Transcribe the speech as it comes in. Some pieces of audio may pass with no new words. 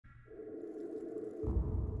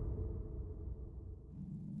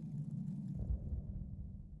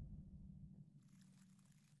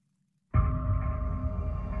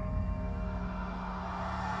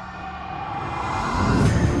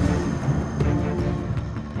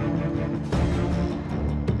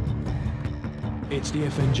It's the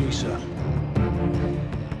FNG, sir.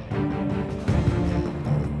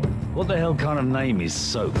 What the hell kind of name is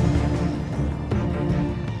Soap?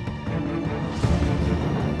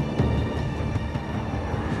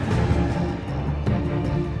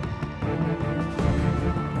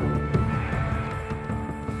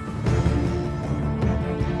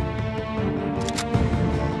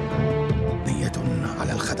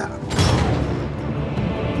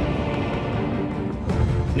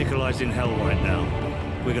 Nikolai's in hell right now.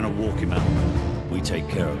 We're gonna walk him out. We take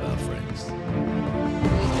care of our friends.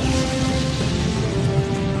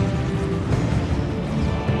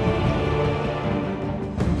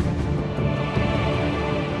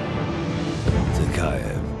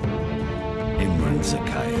 Zakayev. Imran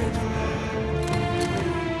Zakayev.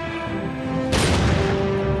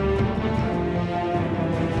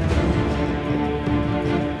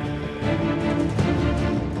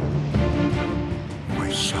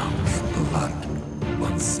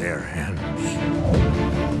 Their hands.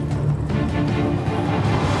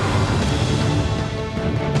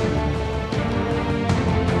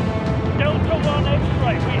 Delta 1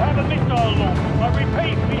 X-ray, we have a missile launch. I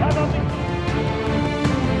repeat, we have a missile.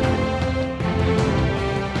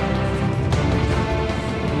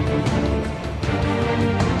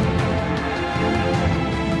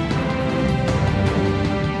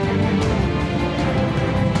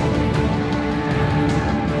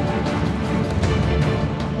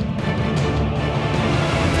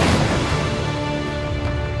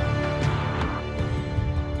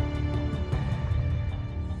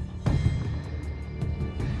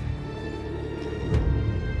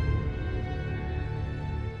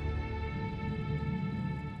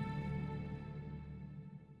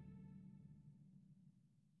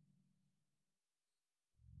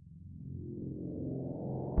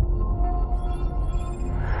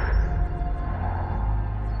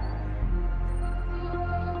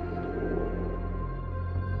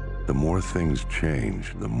 The more things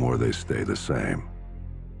change, the more they stay the same.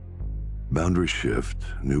 Boundaries shift,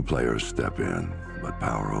 new players step in, but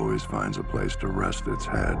power always finds a place to rest its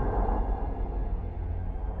head.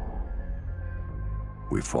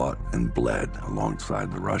 We fought and bled alongside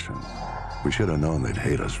the Russians. We should have known they'd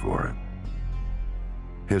hate us for it.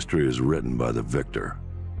 History is written by the victor,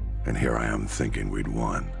 and here I am thinking we'd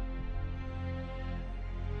won.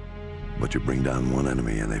 But you bring down one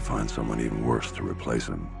enemy and they find someone even worse to replace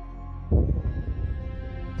him.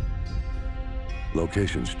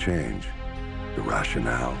 Locations change, the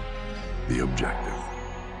rationale, the objective.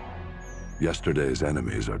 Yesterday's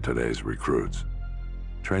enemies are today's recruits.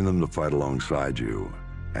 Train them to fight alongside you,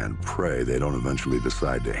 and pray they don't eventually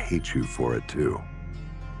decide to hate you for it too.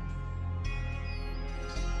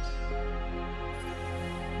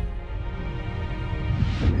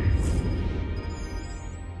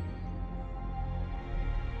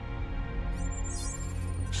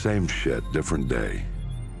 Same shit, different day.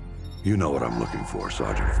 You know what I'm looking for,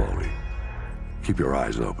 Sergeant Foley. Keep your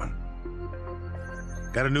eyes open.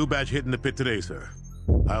 Got a new batch hitting the pit today, sir.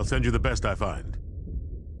 I'll send you the best I find.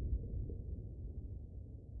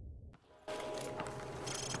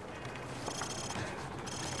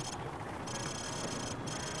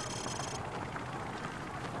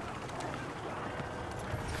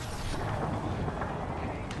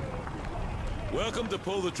 Welcome to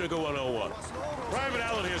Pull the Trigger 101. Private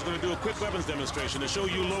Allen here is going to do a quick weapons demonstration to show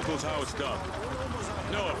you locals how it's done.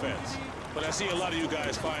 No offense, but I see a lot of you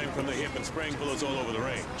guys firing from the hip and spraying bullets all over the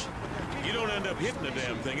range. You don't end up hitting the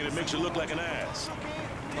damn thing and it makes you look like an ass.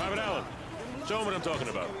 Private Allen, show them what I'm talking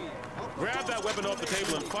about. Grab that weapon off the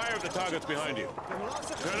table and fire at the targets behind you.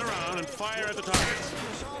 Turn around and fire at the targets.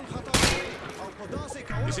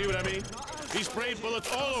 You see what I mean? He sprayed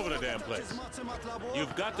bullets all over the damn place.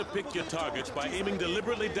 You've got to pick your targets by aiming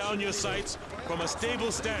deliberately down your sights from a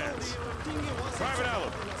stable stance. Private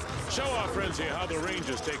Allen, show our friends here how the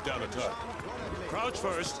Rangers take down a target. Crouch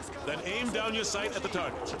first, then aim down your sight at the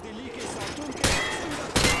target.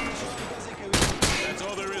 That's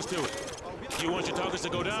all there is to it. You want your targets to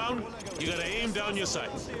go down, you gotta aim down your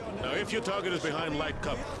sights. Now, if your target is behind light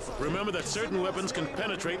cover, remember that certain weapons can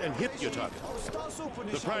penetrate and hit your target.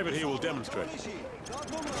 The private here will demonstrate. Last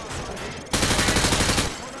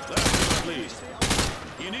but not least,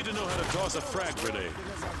 you need to know how to toss a frag grenade.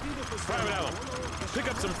 Private Allen,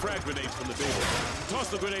 pick up some frag grenades from the table. Toss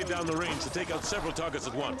the grenade down the range to take out several targets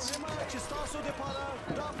at once.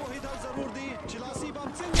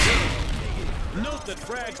 Note that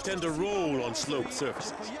frags tend to roll on sloped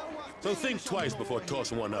surfaces, so think twice before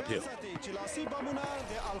tossing one uphill.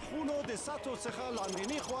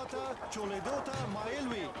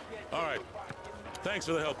 All right. Thanks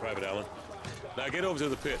for the help, Private Allen. Now get over to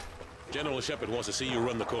the pit. General Shepard wants to see you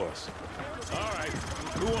run the course. All right.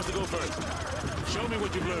 Who wants to go first? Show me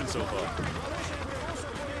what you've learned so far.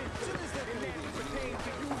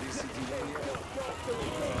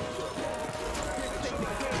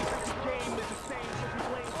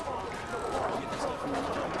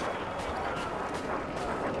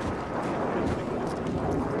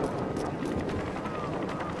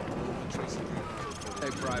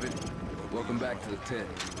 Hey, Private. Welcome back to the pit.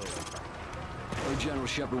 Our General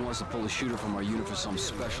Shepard wants to pull a shooter from our unit for some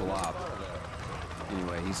special op.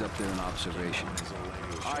 Anyway, he's up there in observation.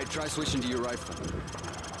 All right, try switching to your rifle.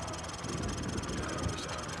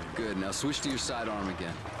 Good, now switch to your sidearm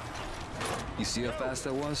again. You see how fast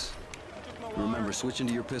that was? Remember, switching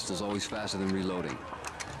to your pistol's always faster than reloading.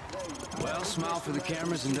 Well, smile for the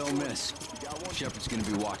cameras and don't miss. Shepard's gonna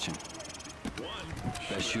be watching.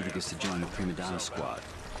 Best shooter gets to join the Prima Donna squad,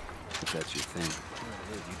 if that's your thing.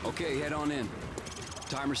 Okay, head on in.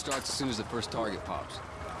 Timer starts as soon as the first target pops.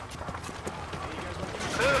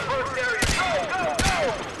 Clear the first area. Go, go,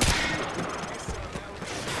 go!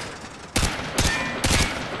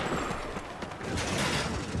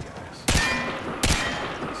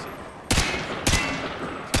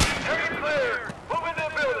 Area clear. Move into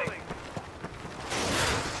the building.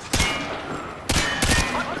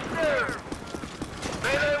 Upstairs.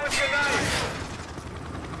 Melee with your knife.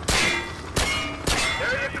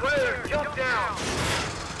 Area clear. Jump down.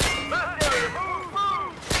 Left area. Move,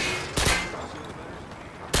 move.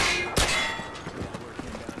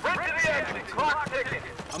 Sprint to the exit. Clock ticking.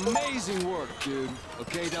 Amazing work, dude.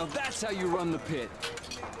 Okay, now that's how you run the pit.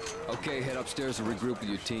 Okay, head upstairs and regroup with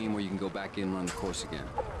your team where you can go back in and run the course again.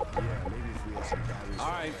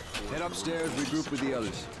 All right, head upstairs, regroup with the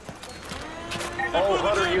others. All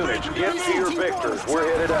Hunter units, get to your victors. We're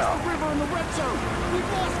headed out. River in the red zone.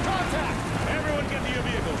 We've lost contact. Everyone get to your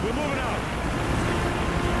vehicles. We're moving out.